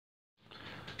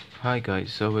Hi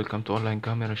guys, so welcome to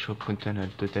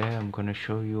OnlineCameraShop.NL. Today I'm gonna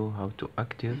show you how to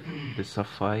active the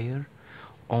Safire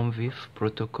ONVIF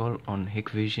protocol on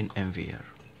Hikvision NVR.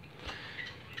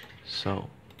 So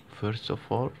first of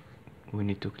all, we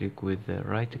need to click with the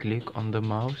right click on the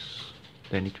mouse,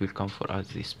 then it will come for us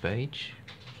this page.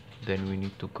 Then we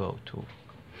need to go to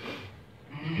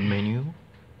menu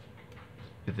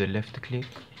with the left click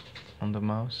on the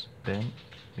mouse, then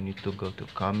we need to go to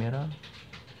camera,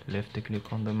 left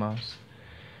click on the mouse,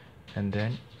 and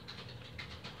then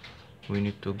we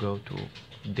need to go to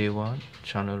D1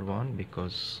 channel 1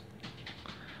 because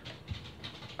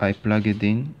I plugged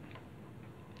in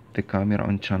the camera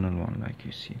on channel 1. Like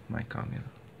you see my camera,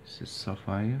 this is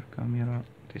Safire camera,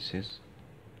 this is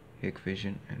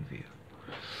Hikvision NVR.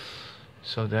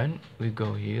 So then we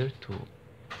go here to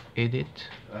edit,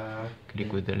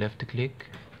 click with the left click,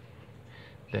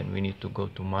 then we need to go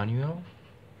to manual.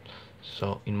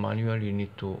 So in manual you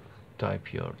need to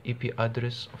type your IP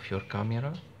address of your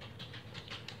camera.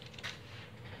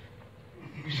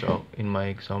 So in my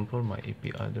example, my IP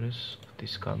address of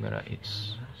this camera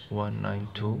is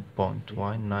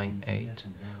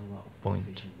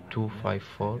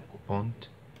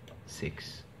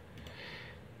 192.198.254.6.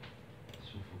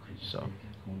 So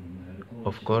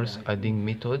of course adding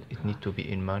method, it need to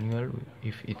be in manual.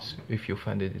 If you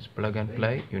find it is plug and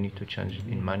play, you need to change it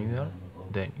in manual.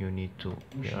 Then you need to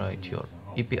write your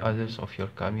IP address of your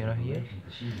camera here,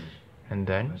 and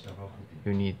then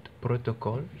you need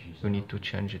protocol, you need to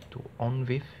change it to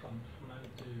ONVIF.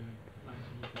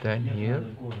 Then here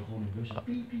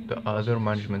the other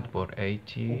management port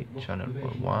 80, channel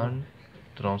port 1,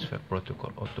 transfer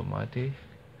protocol automatic,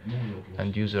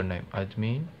 and username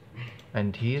admin.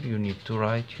 And here you need to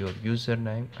write your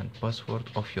username and password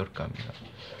of your camera.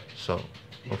 So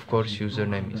of course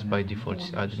username is by default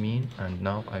is admin, and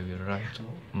now I will write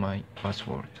my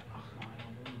password.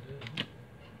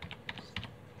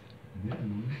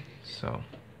 So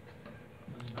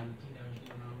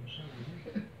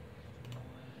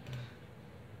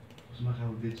maar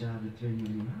gaan we dit jaar de 2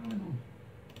 miljoen halen dan?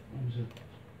 Omzet.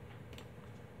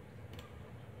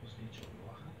 Als dit zo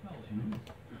doorgaat wel, ja.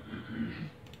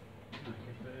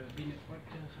 Binnenkort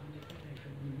gaan we dit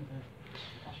even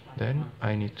afspraken. Then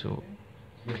I need to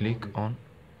click on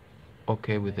OK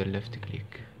with the left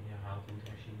click.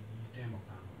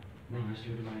 Nee, je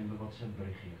stuurde mij een WhatsApp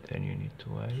berichtje. Then you need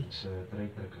to wait.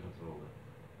 Treintrekker dat wilde.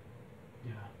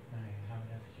 Ja, nee, gaan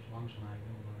we eventjes langzaam. Ik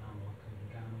wilde namelijk de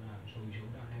camera sowieso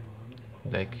daar helemaal hangen.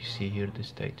 Like you see here, the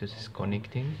status is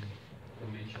connecting,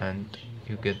 and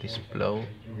you get this blow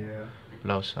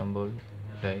symbol.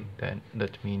 Like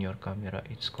that means your camera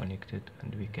is connected,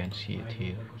 and we can see it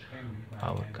here.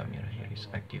 Our camera here is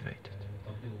activated.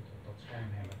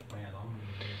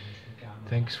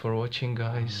 Thanks for watching,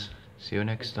 guys. See you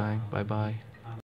next time. Bye bye.